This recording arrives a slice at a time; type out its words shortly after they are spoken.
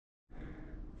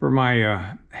For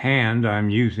my hand, I'm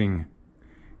using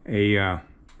a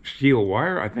steel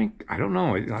wire. I don't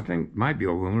know. I think it might be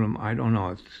aluminum. I don't know.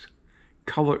 It's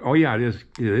colored. Oh yeah, it is.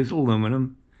 It is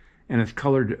aluminum, and it's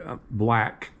colored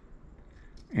black.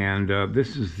 And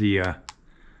this is the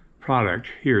product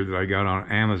here that I got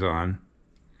on Amazon.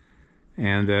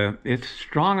 And it's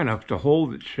strong enough to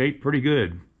hold its shape pretty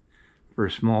good for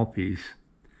a small piece.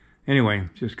 Anyway,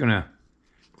 just gonna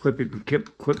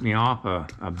clip me off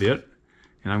a bit,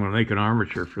 and I'm gonna make an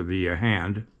armature for the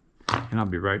hand, and I'll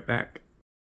be right back.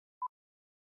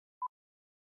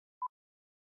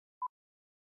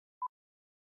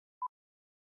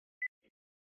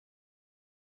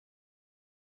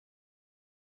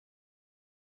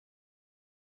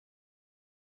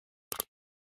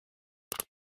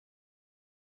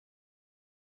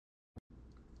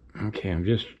 Okay, I'm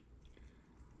just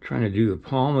trying to do the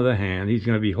palm of the hand. He's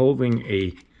going to be holding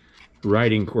a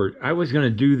writing quirt. I was going to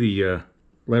do the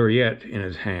lariat in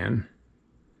his hand,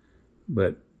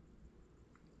 but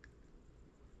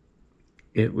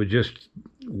it would just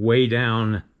weigh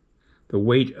down. The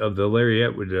weight of the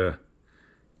lariat would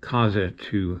cause it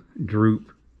to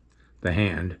droop the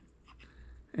hand.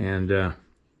 And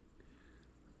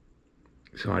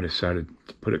so I decided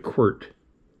to put a quirt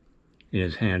in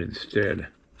his hand instead.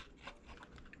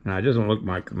 Now, it doesn't look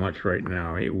like much right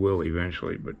now. It will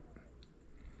eventually, but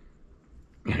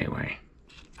anyway,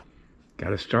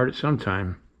 got to start it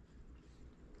sometime.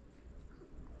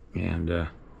 And I'm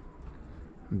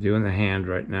doing the hand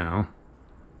right now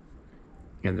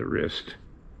and the wrist.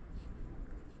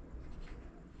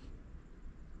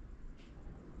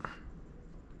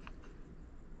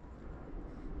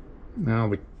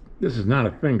 Now, this is not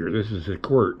a finger. This is a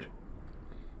quirt.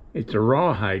 It's a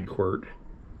rawhide quirt.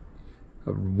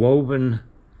 A woven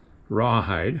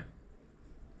rawhide,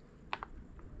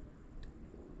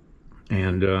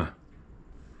 and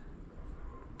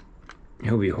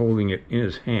he'll be holding it in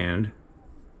his hand.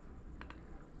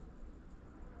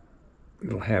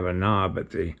 It'll have a knob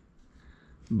at the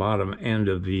bottom end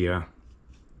of the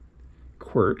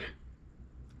quirt.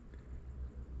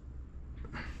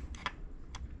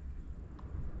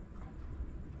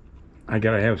 I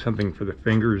gotta have something for the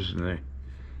fingers and the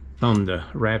thumb to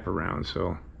wrap around,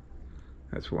 so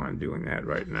that's why I'm doing that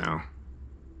right now.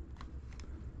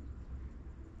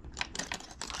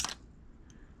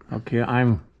 Okay,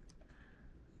 I've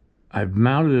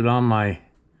mounted it on my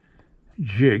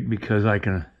jig because I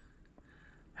can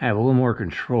have a little more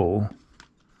control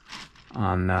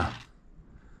on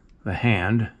the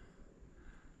hand,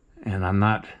 and I'm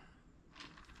not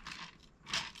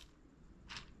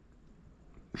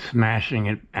smashing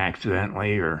it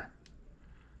accidentally or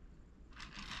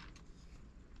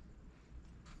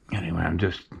anyway. I'm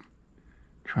just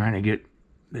trying to get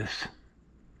this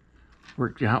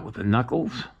worked out with the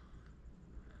knuckles.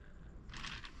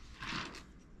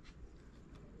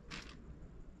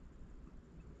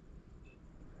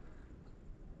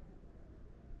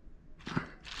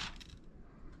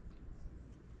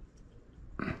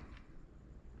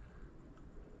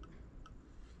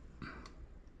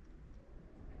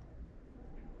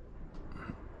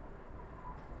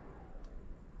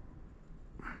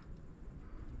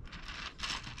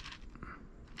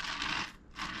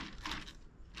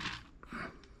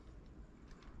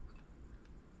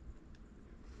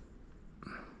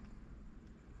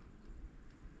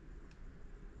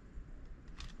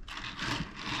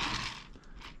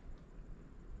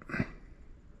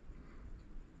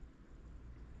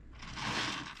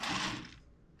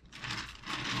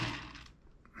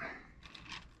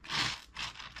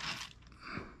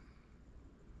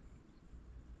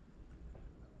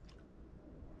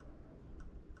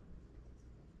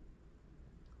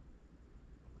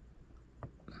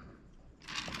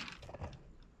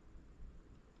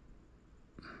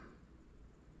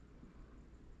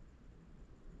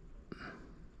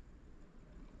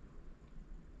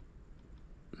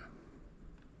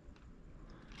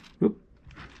 Oop.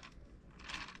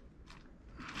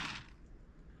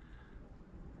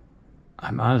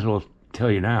 I might as well tell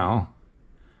you now,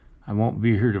 I won't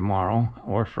be here tomorrow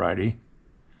or Friday.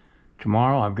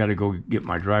 Tomorrow I've got to go get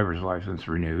my driver's license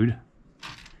renewed,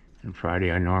 and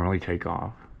Friday I normally take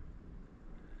off.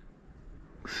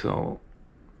 So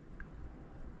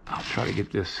I'll try to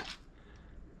get this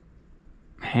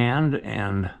hand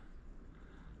and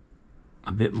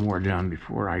a bit more done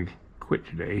before I quit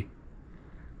today.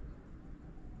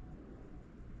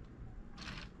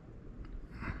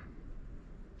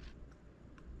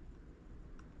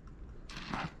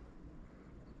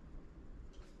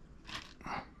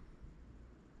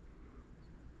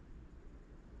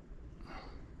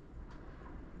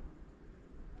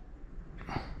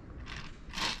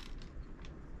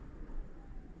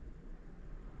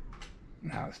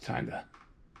 Now it's time to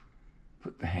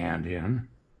put the hand in.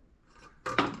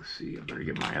 Let's see, I better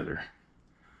get my other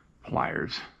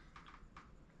pliers.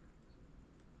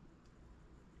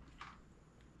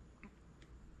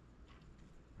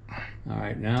 All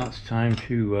right, now it's time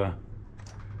to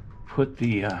put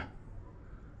the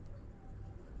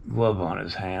glove on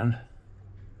his hand.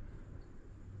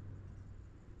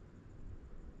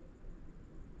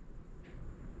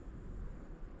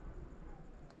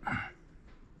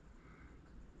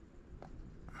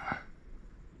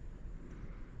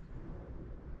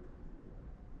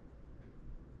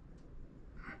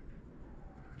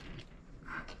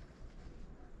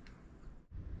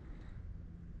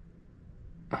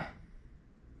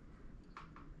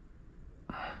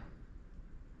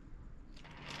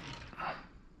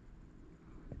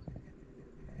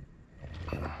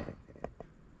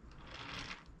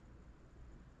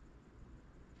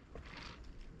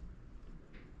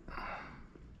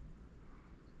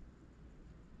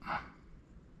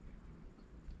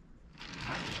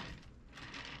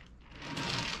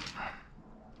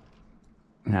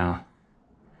 Now,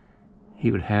 he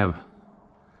would have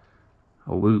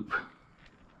a loop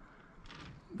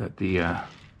that the of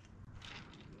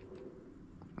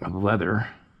leather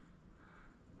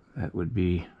that would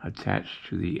be attached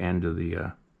to the end of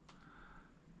the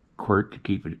quirt to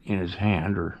keep it in his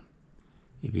hand, or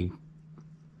if he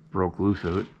broke loose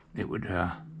of it, it would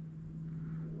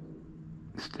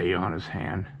stay on his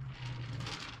hand.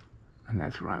 And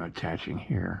that's what I'm attaching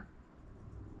here.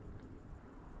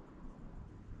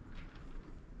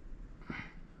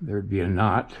 There'd be a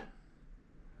knot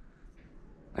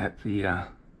at the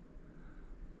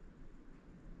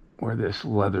where this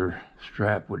leather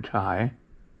strap would tie.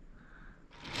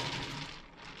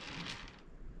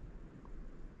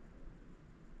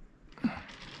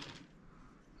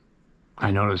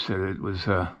 I noticed that it was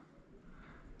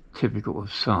typical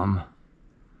of some,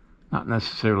 not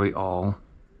necessarily all,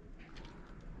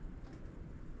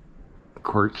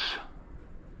 quirts.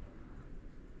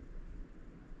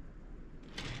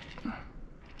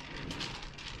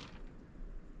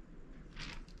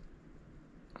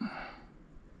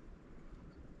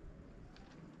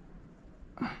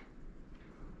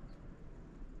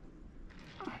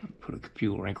 Put a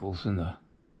few wrinkles in the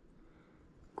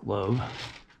glove.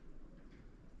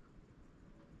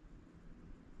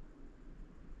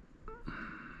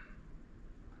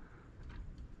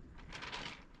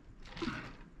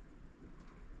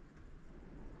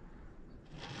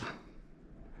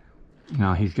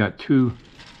 Now he's got two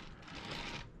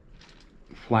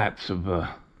flaps of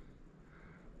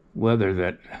leather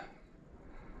that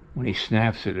when he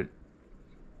snaps it, it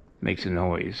makes a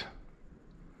noise.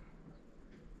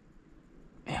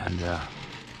 And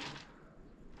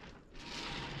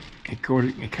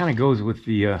it kind of goes with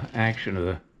the action of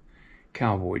the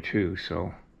Cowboy too,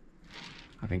 so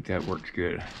I think that works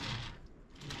good.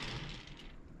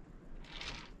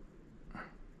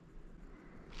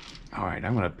 All right,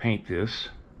 I'm going to paint this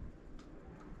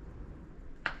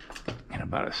in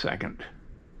about a second.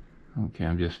 Okay,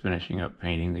 I'm just finishing up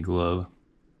painting the glove.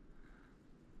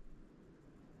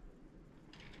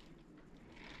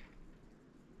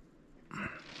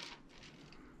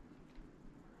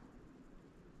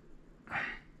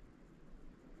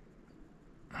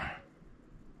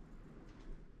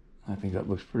 I think that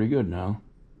looks pretty good now.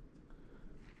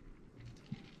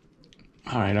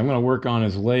 All right, I'm going to work on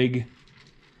his leg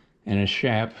and his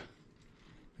shap,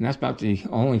 and that's about the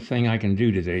only thing I can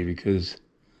do today, because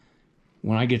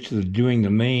when I get to doing the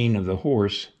mane of the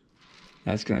horse,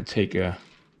 that's going to take a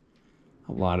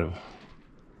lot of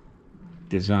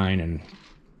design and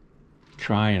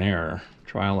trial and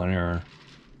error.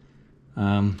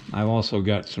 I've also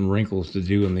got some wrinkles to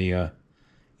do in the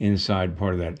inside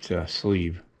part of that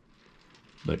sleeve,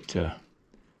 but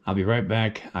I'll be right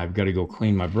back. I've got to go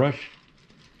clean my brush,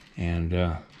 and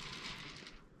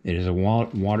it is a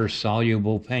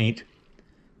water-soluble paint,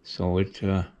 so it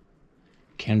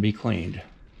can be cleaned.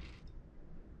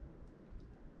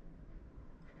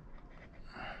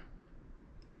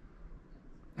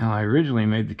 Now, I originally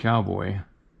made the Cowboy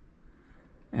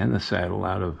and the saddle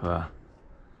out of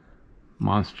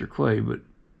monster clay, but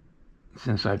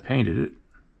since I painted it,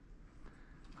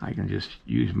 I can just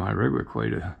use my regular clay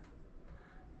to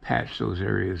patch those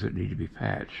areas that need to be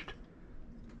patched.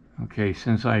 Okay,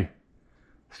 since I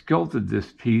sculpted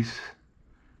this piece,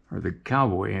 or the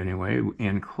Cowboy anyway,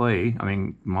 in clay, I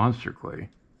mean monster clay,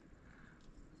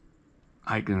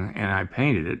 and I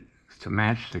painted it to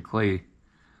match the clay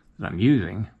that I'm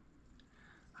using,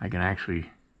 I can actually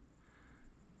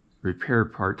repair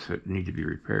parts that need to be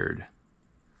repaired,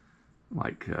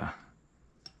 like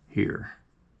here.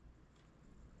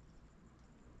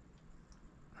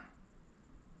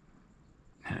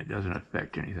 and it doesn't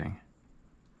affect anything.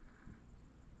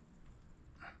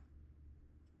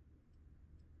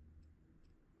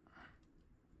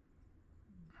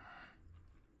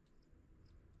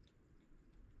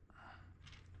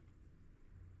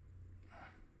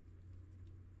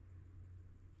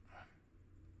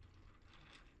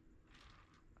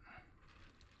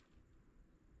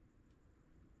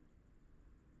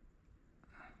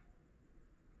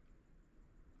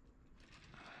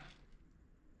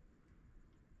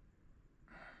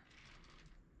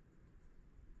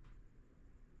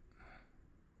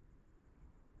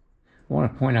 I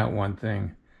want to point out one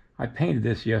thing. I painted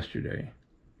this yesterday,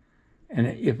 and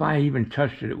if I even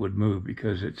touched it, it would move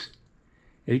because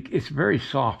it's very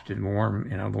soft and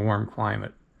warm in a warm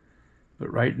climate.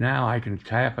 But right now I can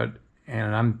tap it,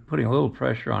 and I'm putting a little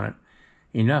pressure on it,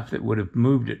 enough that would have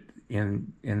moved it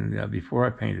in before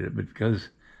I painted it. But because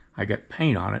I got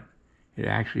paint on it, it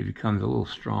actually becomes a little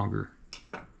stronger,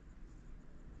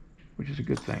 which is a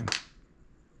good thing.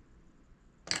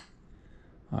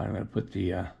 I'm going to put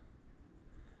the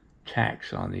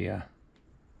tacks on the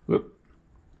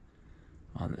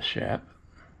on the shaft.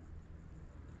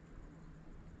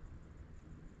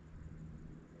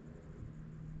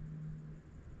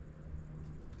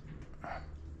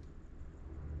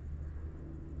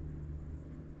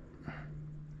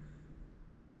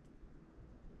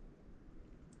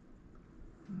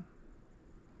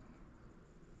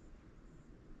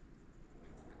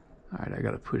 All right, I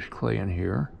got to push clay in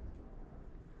here.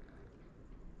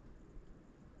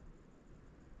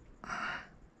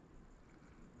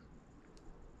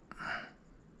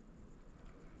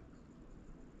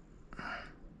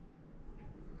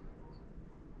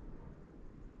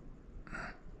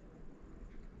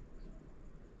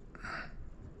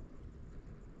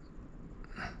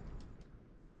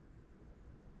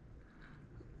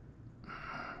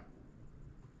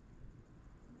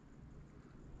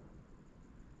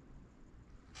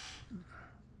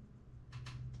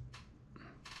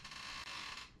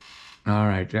 All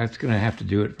right, that's going to have to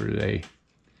do it for today.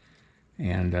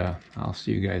 And I'll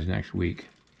see you guys next week.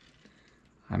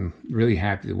 I'm really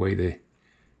happy the way the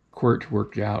quirt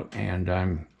worked out, and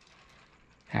I'm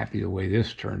happy the way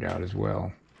this turned out as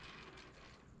well.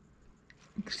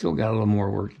 Still got a little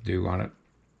more work to do on it.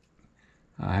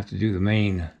 I have to do the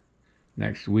main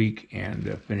next week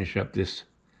and finish up this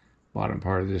bottom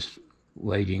part of this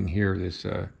legging here, this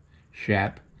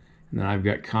shaft. And then I've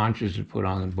got conches to put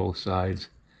on both sides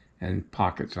and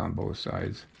pockets on both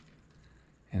sides.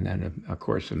 And then, of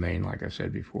course, the main, like I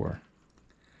said before.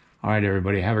 All right,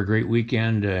 everybody, have a great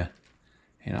weekend, and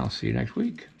I'll see you next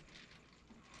week.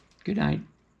 Good night.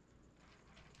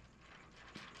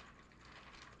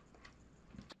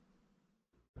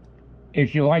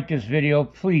 If you like this video,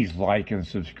 please like and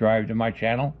subscribe to my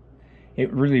channel.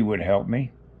 It really would help me.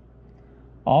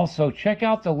 Also, check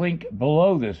out the link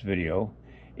below this video.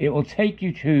 It will take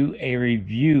you to a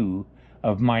review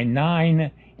of my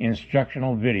 9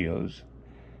 instructional videos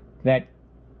that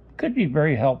could be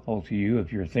very helpful to you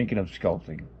if you're thinking of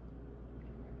sculpting.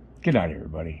 Good night,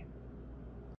 everybody.